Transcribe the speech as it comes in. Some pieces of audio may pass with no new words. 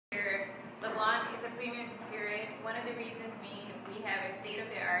the reasons we have a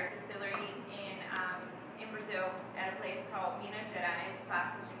state-of-the-art distillery in Brazil at a place called Minas Gerais,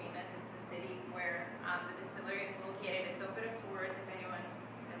 Patos de Minas. It's the city where the distillery is located. It's open to tours if anyone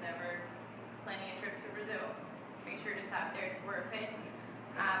has ever planning a trip to Brazil. Make sure to stop there, it's worth it.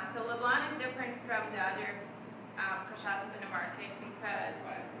 So Leblon is different from the other cachaças in the market because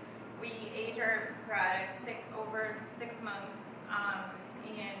we age our product over 6 months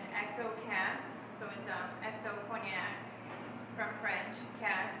in XO casks. So it's XO cognac from French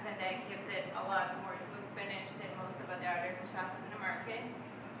casks, and that gives it a lot more smooth finish than most of the other cachaças in the market.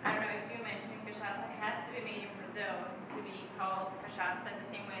 I don't know if you mentioned cachaça has to be made in Brazil to be called cachaça, the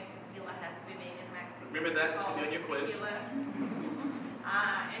same way as tequila has to be made in Mexico. Remember that, it's going to be on your quiz.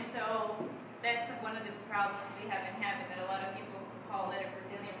 And so that's one of the problems we have been having, that a lot of people call it a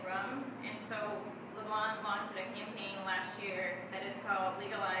Brazilian rum. And so Leblon launched a campaign last year that is called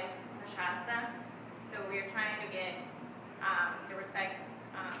Legalize Cachaça. So we're trying to get the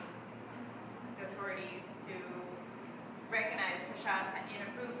authorities to recognize cachaça and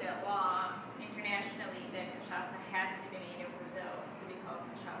approve that law internationally that cachaça has to be made in Brazil to be called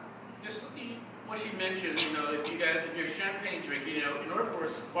cachaça. Just what she mentioned, if you're champagne drinking, in order for a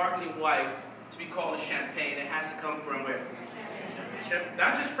sparkling white to be called a champagne, it has to come from where?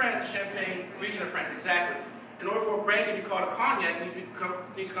 Not just France, the Champagne region of France, exactly. In order for a brandy to be called a cognac, it needs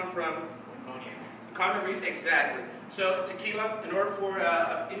to come from cognac region, exactly. So tequila, in order for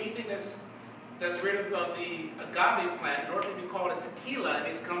anything that's rid of the agave plant, in order to be called a tequila, it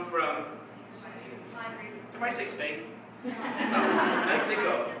needs to come from. Somebody say Spain.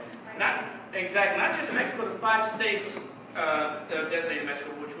 Mexico. Not exactly. Not just Mexico. The 5 states designated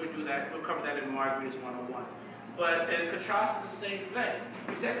Mexico, which we'll do that. We'll cover that in Margaritas 101. But cachaça is the same thing.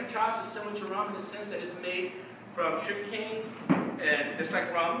 We said cachaça is similar to rum in the sense that it's made from sugarcane, and it's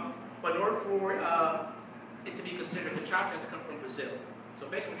like rum. But in order for it to be considered cachaça, it has to come from Brazil. So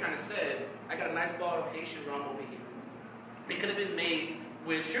basically, what I'm trying to say, I got a nice bottle of Haitian rum over here. It could have been made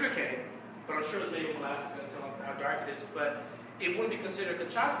with sugarcane, but I'm sure it's made with molasses. I can tell how dark it is. But it wouldn't be considered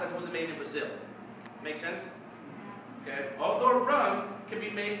cachaça because it wasn't made in Brazil. Make sense? Okay. Although rum can be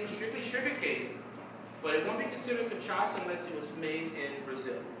made from strictly sugarcane, but it won't be considered cachaça unless it was made in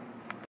Brazil.